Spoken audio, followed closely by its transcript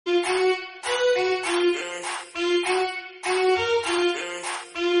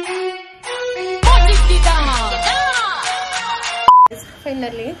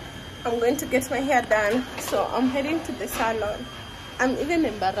finally I'm going to get my hair done, so I'm heading to the salon. I'm even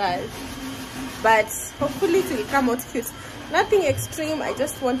embarrassed, but hopefully it will come out cute. Nothing extreme, I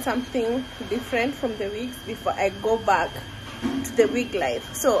just want something different from the wigs before I go back to the wig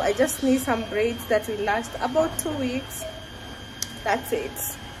life. So I just need some braids that will last about 2 weeks. That's it.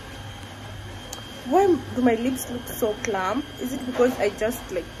 Why do my lips look so plump? Is it because I just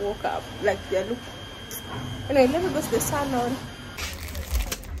like woke up? Like they look. Anyway, let me go to the salon.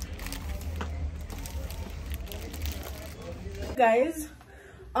 Guys,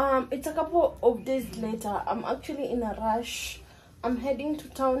 it's a couple of days later. I'm actually in a rush. I'm heading to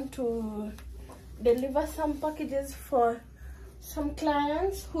town to deliver some packages for some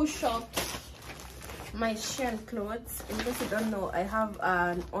clients who shopped my Shein clothes. In case you don't know, I have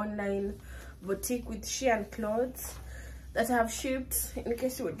an online boutique with Shein clothes that I have shipped in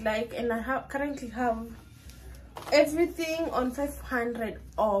case you would like, and I currently have everything on 500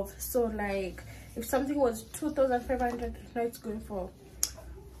 off. So like if something was 2,500, now it's going for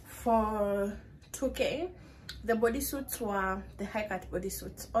 2K. The bodysuits were the high cut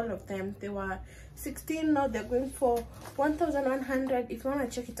bodysuits, all of them. They were 16, now they're going for 1,100. If you want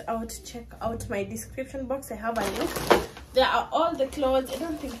to check it out, check out my description box. I have a link. There are all the clothes. I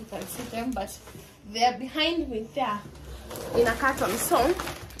don't think you can see them, but they're behind me there in a carton. So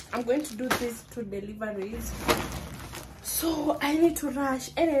I'm going to do these 2 deliveries, so I need to rush.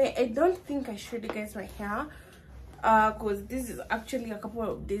 Anyway, I don't think I showed you guys my hair because this is actually a couple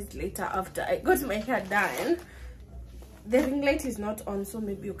of days later after I got my hair done. The ring light is not on, so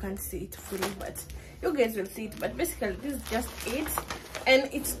maybe you can't see it fully, but you guys will see it. But basically this is just it, and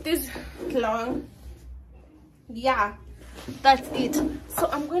it's this long. Yeah, that's it. So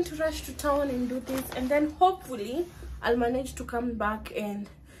I'm going to rush to town and do this, and then hopefully I'll manage to come back and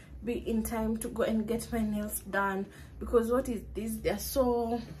be in time to go and get my nails done. Because what is this?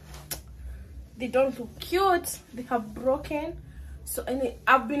 They don't look cute. They have broken. So anyway,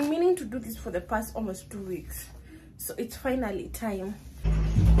 I've been meaning to do this for the past almost 2 weeks, so it's finally time.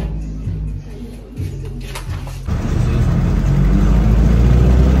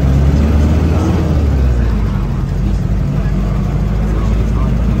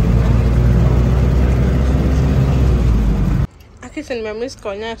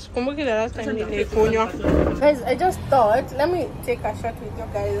 Guys, I just thought, let me take a shot with you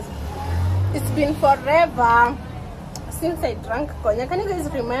guys. It's been forever since I drank cognac. Can you guys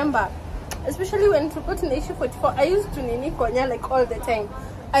remember? Especially when to go to Nation 44, I used to nini cognac like all the time.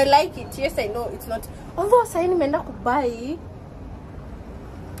 I like it. Yes, I know it's not. Although I nimeenda kubuy,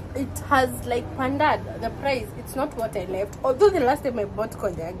 it has like pandered the price. It's not what I left. Although the last time I bought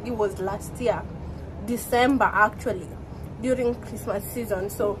cognac, it was last year, December actually, during Christmas season.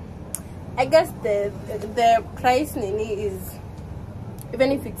 So I guess the price nini is,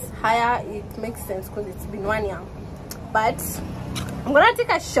 even if it's higher, it makes sense because it's been 1 year. But I'm gonna take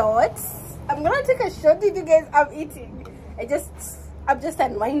a shot. I'm gonna take a shot with you guys. I'm eating. I'm just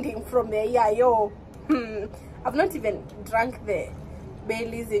unwinding from the yo. I've not even drank the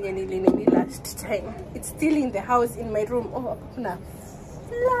Bailey's in last time. It's still in the house in my room. Oh no,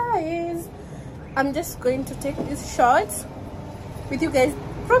 flies. I'm just going to take this shot with you guys.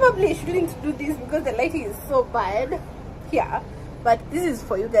 Probably I shouldn't do this because the lighting is so bad here, but this is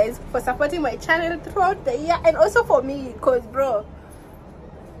for you guys, for supporting my channel throughout the year, and also for me, because bro,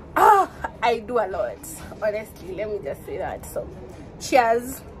 I do a lot, honestly. Let me just say that. So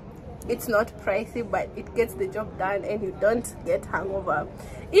cheers. It's not pricey, but it gets the job done and you don't get hangover.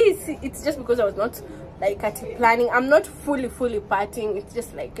 It's just because I was not like planning. I'm not fully partying. It's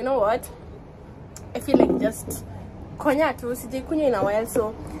just like, you know what, I feel like just cognac to CJ kunya in a while.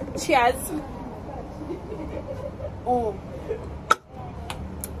 So cheers. Oh,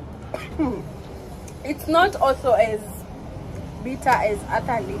 it's not also as bitter as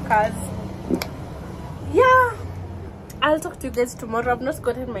other liquors. Yeah, I'll talk to you guys tomorrow. I've not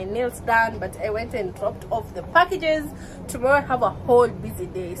gotten my nails done, but I went and dropped off the packages. Tomorrow I have a whole busy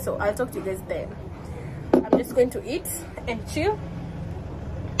day, so I'll talk to you guys then. I'm just going to eat and chill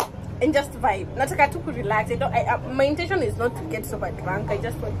and just vibe. Nataka to relax. My intention is not to get super drunk. I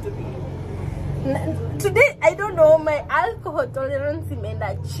just want to be. Today, I don't know, my alcohol tolerance in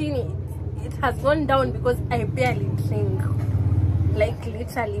chini, it has gone down because I barely drink, like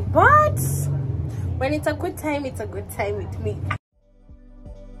literally. But when it's a good time with me.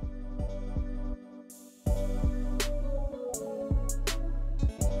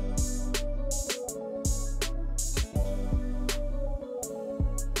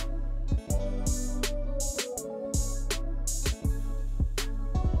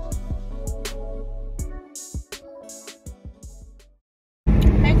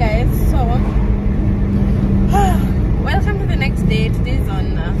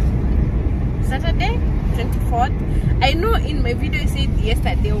 24th. I know in my video I said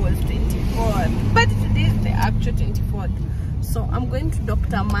yesterday was 24th, but today is the actual 24th. So I'm going to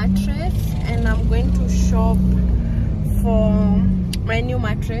Dr. Mattress and I'm going to shop for my new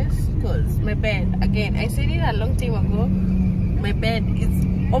mattress, because my bed, again, I said it a long time ago, my bed is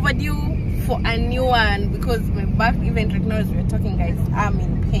overdue for a new one, because my back, even right now as we're talking, guys, I'm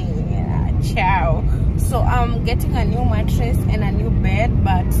in pain. Ciao. So I'm getting a new mattress and a new bed,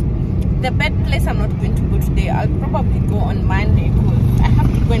 but the bed place I'm not going to go today. I'll probably go on Monday, because I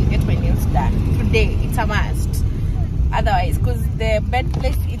have to go and get my nails done today. It's a must. Otherwise, because the bed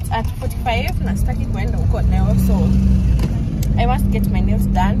place, it's at 45 and I started going to now, so I must get my nails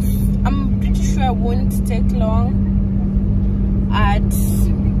done. I'm pretty sure it won't take long at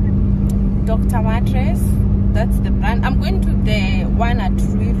Dr. Mattress. That's the brand. I'm going to the one at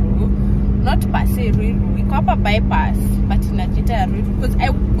Ruiru, not per se Ruiru, we call it bypass, but in Ajita Ruiru, because I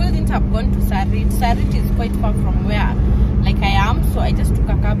wouldn't have gone to Sarit. Sarit is quite far from where like I am, so I just took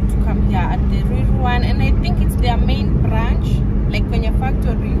a cab to come here at the Ruiru one, and I think it's their main branch, like when your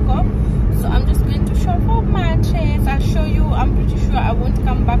factory go. So I'm just going to shop for mattress. I'll show you. I'm pretty sure I won't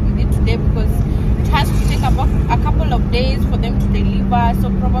come back with it today, because it has to take about a couple of days for them to deliver, so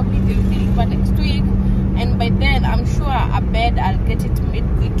probably they'll deliver next week, and by then I'm sure a bed I'll get it made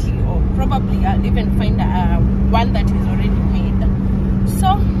quickly, or probably I'll even find one that is already made. So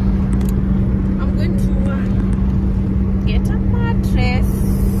I'm going to get a mattress,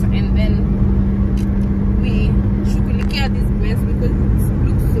 and then we shughulikia this mess, because it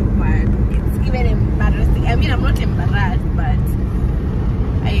looks so bad. It's even embarrassing. I mean, I'm not embarrassed, but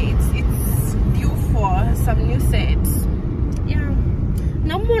it's due for some new sets. Yeah.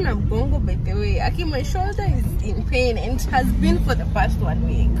 Namona bongo, by the way. Aki, my shoulder is in pain, and it has been for the past 1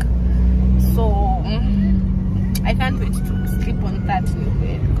 week. So I can't wait to sleep on that new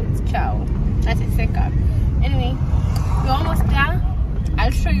bed, because ciao. That's a second. Anyway, we're almost there.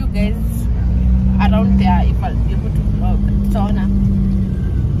 I'll show you guys around there if I'll be able to vlog. So now.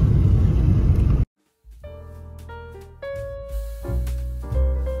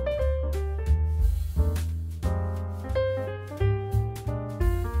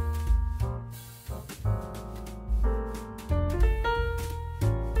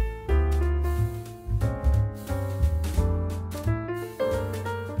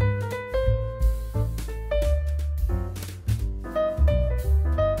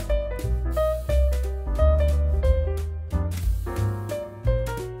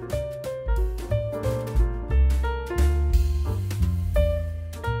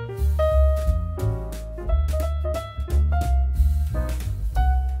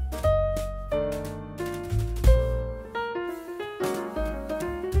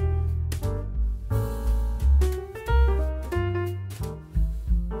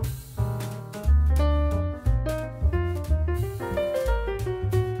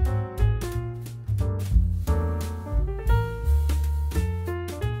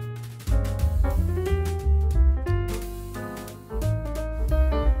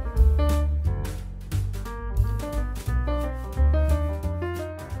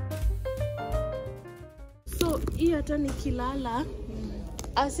 Hii hata nikilala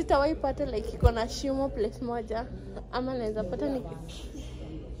sitawahi pata like iko na shimo place moja, ama naweza pata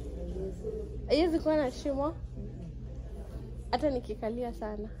haiwezi kuwa na shimo hata nikikalia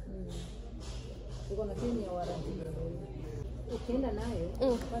sana. Uko na pini ya warranty. Ukienda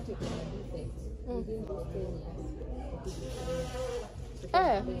nayo upate kuna defect.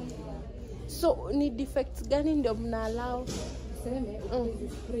 So ni defects gani ndio mna allow? Seme hizi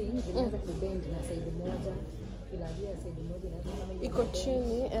spring zinaanza kubend na side moja, ilalia side moja na iko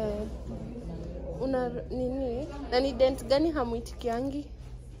chini. Una nini? Na ni dent gani hamuitikiangi?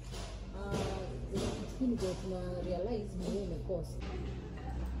 Hii ndio tuna realize ni nini cause.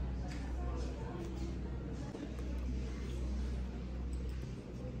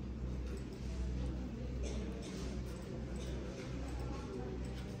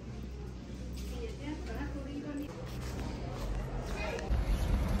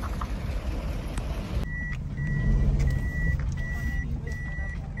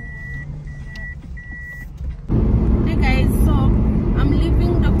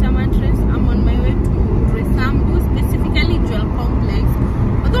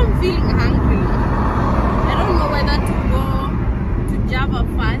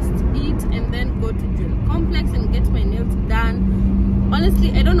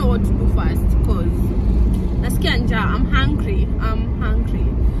 Honestly, I don't know what to do first because I'm hungry.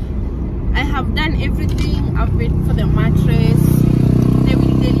 I have done everything. I've waited for the mattress. They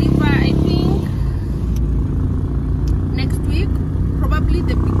will deliver, I think, next week, probably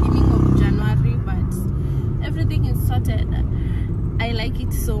the beginning of January, but like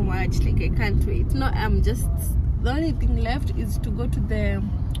it so much. Like I can't wait. No, I'm just, the only thing left is to go to the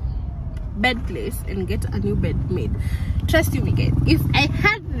bed place and get a new bed made. Trust you me guys, if I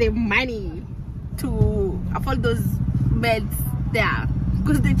had the money to afford those beds there,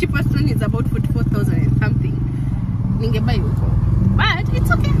 because the cheapest one is about 44,000 and something, ningebuy huko. But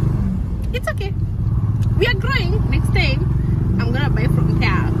it's okay, it's okay. We are growing. Next time I'm gonna buy from here.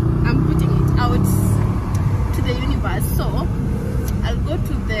 I'm putting it out to the universe. So I'll go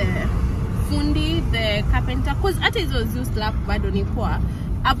to the fundi, the carpenter, because at is was used lap badonipoa.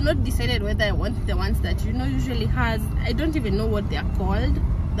 I've not decided whether I want the ones that usually has, I don't even know what they are called,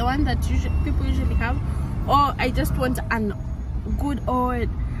 the one that people usually have, or I just want a good old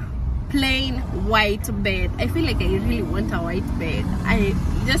plain white bed. I feel like I really want a white bed. I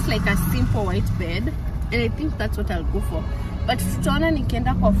just like a simple white bed, and I think that's what I'll go for. But tutaona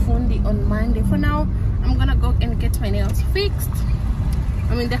nikienda kwa fundi on Monday. For now I'm gonna go and get my nails fixed.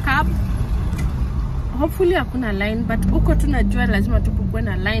 I'm in the cab. Hopefully hakuna line, but uko tunajua lazima tukukue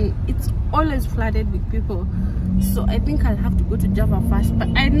na line. It's always flooded with people, so I think I'll have to go to Java first. But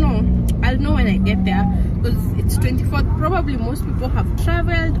I'll know when I get there, because it's 24th. Probably most people have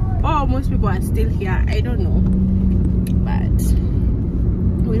traveled, or most people are still here. I don't know, but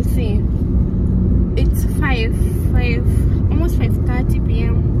we'll see. It's 5 almost 5:30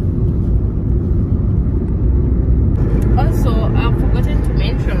 p.m. Also, I've forgotten to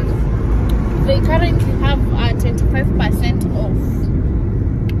mention, they currently have a 25% off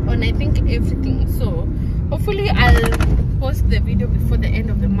on I think everything. So hopefully I'll post the video before the end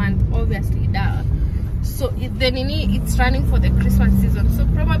of the month, obviously duh. So it's running for the Christmas season, so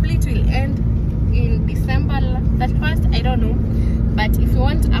probably it will end in December 31st, I don't know. But if you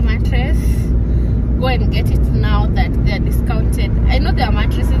want a mattress, go and get it now that they're discounted. I know their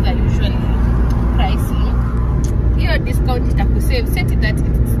mattresses are usually pricey. Your discount it to save, set it that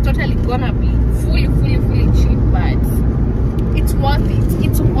it's totally gonna be fully cheap, but it's worth it.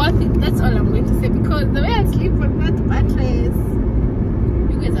 It's worth it. That's all I'm going to say, because the way I sleep on that mattress,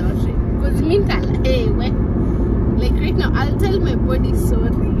 you guys are not sure. Because mental, hey, like right now, I'll tell my body sorry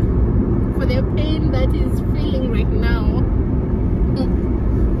for the pain that is feeling right now.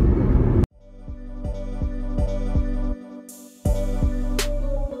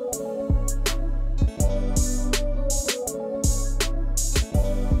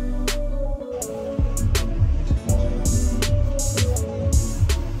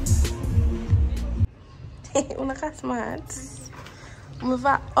 Unakaa smart.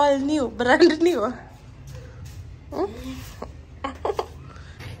 Umevaa all new, brand new.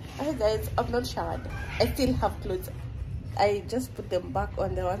 Hey guys, I've not showered. I still have clothes. I just put them back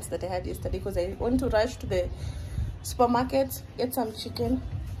on, the ones that I had yesterday, because I want to rush to the supermarket, get some chicken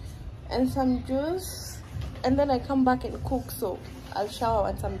and some juice, and then I come back and cook. So I'll shower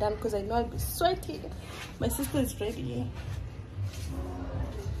once I'm done, because I know I'll be sweating. My sister is ready.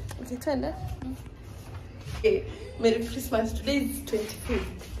 Is it tender? Hey, Merry Christmas. Today is 25th,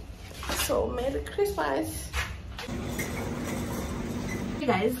 so Merry Christmas. Hey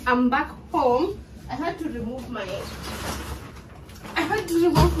guys, I'm back home. I had to remove my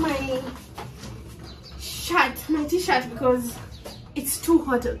shirt, my t-shirt, because it's too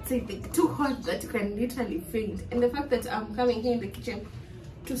hot outside. Like, too hot that you can literally faint. And the fact that I'm coming here in the kitchen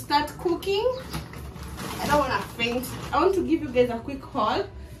to start cooking, I don't want to faint. I want to give you guys a quick haul.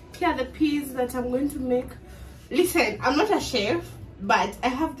 Here are the peas that I'm going to make. Listen, I'm not a chef, but I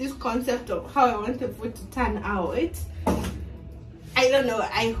have this concept of how I want the food to turn out. I don't know,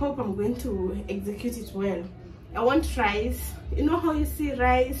 I hope I'm going to execute it well. I want rice. You know how you see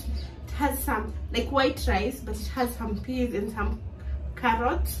rice, it has some like white rice, but it has some peas and some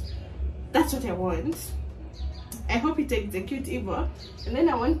carrots. That's what I want. I hope it executes evil. And then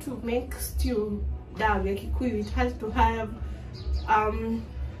I want to make stew dal ya Kikuyu. It has to have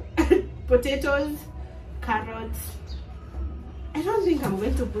potatoes, carrots. I don't think I'm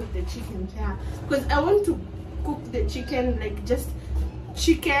going to put the chicken here, because I want to cook the chicken like just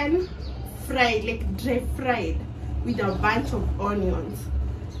chicken fried, like dry fried, with a bunch of onions.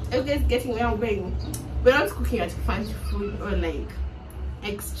 Are you guys getting where I'm going? We're not cooking at fancy food or like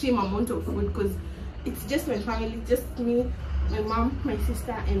extreme amount of food, because it's just my family, just me, my mom, my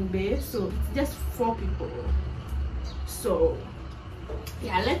sister and Bae. So it's just 4 people. So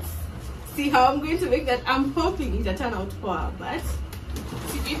yeah, let's see how I'm going to make that. I'm hoping it'll turn out well, but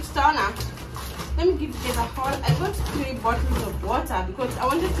let me give you guys a haul. I got 3 bottles of water, because I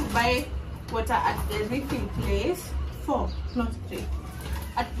wanted to buy water at the refill place. 4, not 3.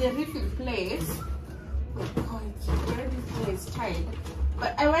 At the refill place. Oh god, where this thing is tied.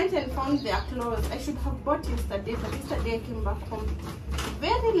 But I went and found their clothes. I should have bought yesterday, but yesterday I came back home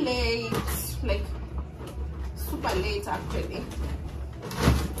very late, like super late actually.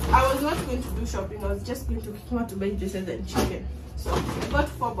 I was not going to do shopping. I was just going to come out to buy juices and chicken. So I got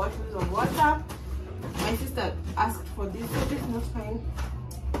 4 bottles of water. My sister asked for this, so this is not fine.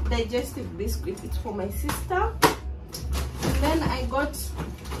 Digestive biscuit, it's for my sister. And then I got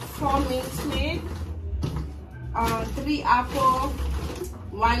 4 mince meat, 3 apple,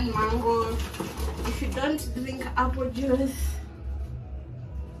 1 mango. If you don't drink apple juice,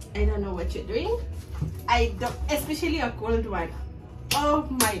 I don't know what you're doing. I don't, especially a cold one. Oh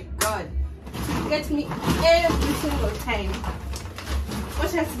my god, it gets me every single time.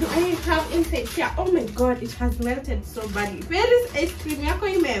 What else do I have inside here? Oh my god, it has melted so badly. Where is ice cream? Yako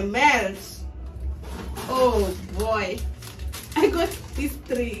ime melt. Oh boy, I got these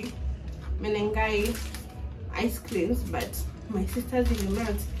 3 Menengai ice creams, but my sister's didn't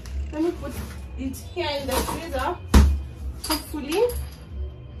melt. Let me put it here in the freezer. Hopefully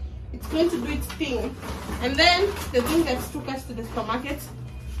it's going to do its thing. And then the thing that took us to the supermarket,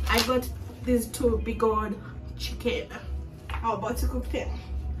 I got these 2 big old chicken. I'm about to cook them,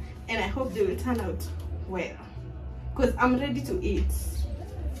 and I hope they will turn out well, because I'm ready to eat.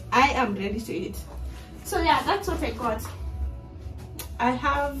 I am ready to eat. So yeah, that's what I got. I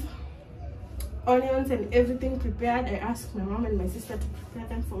have onions and everything prepared. I asked my mom and my sister to prepare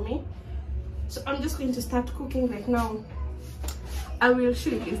them for me, so I'm just going to start cooking right now. I will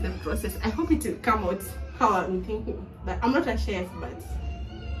show you guys the process. I hope it will come out how I'm thinking, but I'm not a chef, but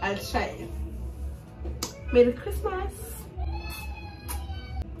I'll try. Merry Christmas.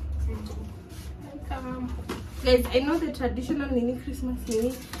 Guys, I know the traditional Nini Christmas Nini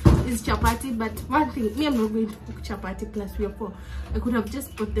is chapati, but one thing, me, I'm not going to cook chapati plus we are 4. I could have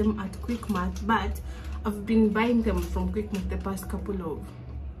just put them at Quick Mart, but I've been buying them from Quick Mart the past couple of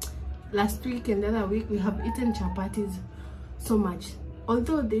last week and the other week. We have eaten chapatis so much,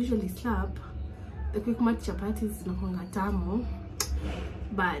 although they usually slap. The Quick Mart chapatis nakuanga tamu,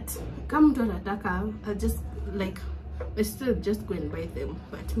 but come to Rataka, I'll just like, I still just go and buy them,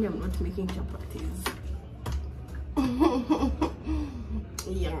 but me, I'm not making chapatis.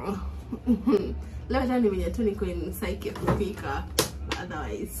 Yeah. Let me tell you, to go in psyche kupika,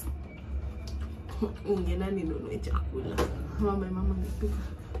 otherwise ungenani nunue chakula. Mama nipika.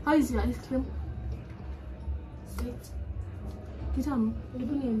 How is your ice cream? Sweet. Kitamu,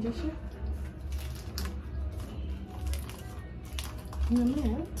 hebu nionyeshe.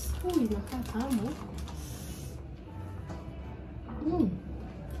 Melt. Oh, inakaa tamu.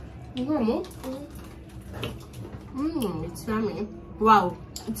 It's yummy. Wow,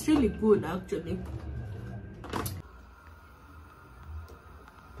 it's really good actually.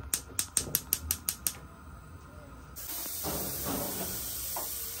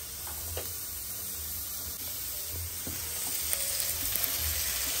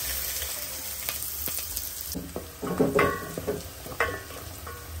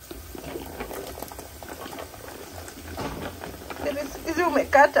 Hizi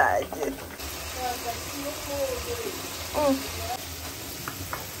umekata aje?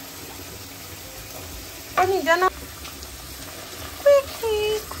 Kwani jana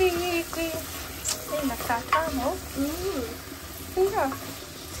quick inakaa tamu. Ndio.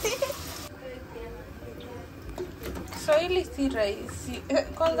 So hili si rahisi.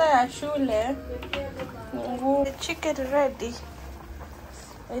 Kwanza ya shule ngumu. The chicken ready.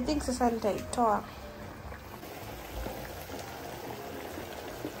 I think sasa nitaitoa.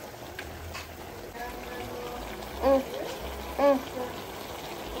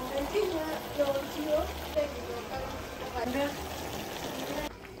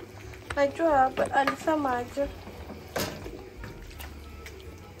 Najua alisema aje.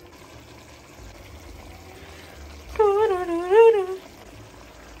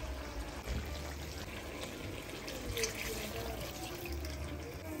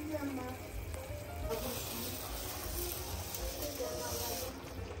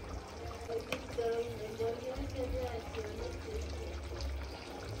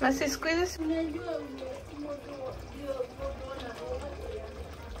 Nasi siku hizi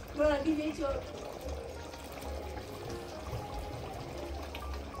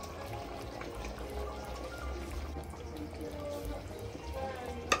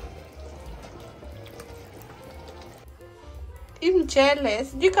hii mchele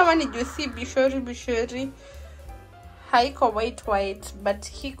sijui kama ni juicy bishori haiko white but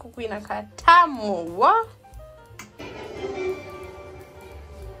hii kuku inakaa tamu. Wa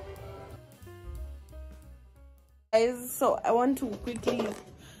guys, so I want to quickly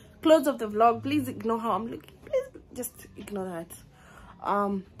close off the vlog. Please ignore how I'm looking. Please just ignore that.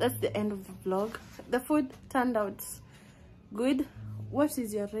 that's the end of the vlog. The food turned out good. What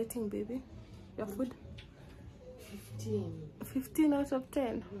is your rating, baby? Your food? 15 out of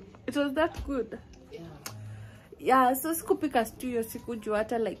 10. It was that good. Yeah, so sikupika stew yo sikujua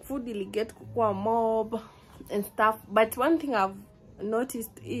hata like food ili get kukua mob and stuff. But one thing I've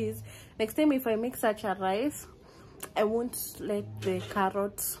noticed is next time if I make such a rice, I won't let the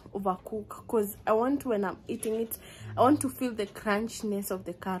carrots overcook, because I want, when I'm eating it, I want to feel the crunchiness of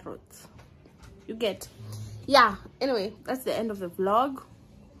the carrots. You get? Yeah, anyway, that's the end of the vlog.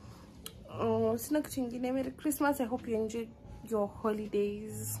 Merry Christmas. I hope you enjoyed your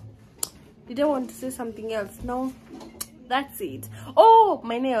holidays. Did I want to say something else? No, that's it. Oh,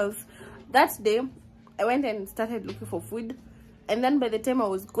 my nails. That day I went and started looking for food, and then by the time I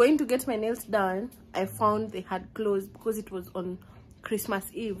was going to get my nails done, I found they had closed because it was on Christmas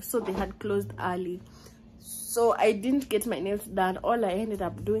Eve, so they had closed early. So I didn't get my nails done. All I ended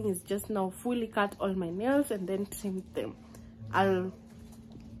up doing is just now fully cut all my nails and then trim them. I'll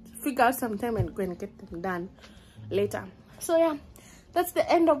figure out some time and go and get them done later. So yeah, that's the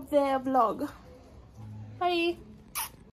end of the vlog. Bye.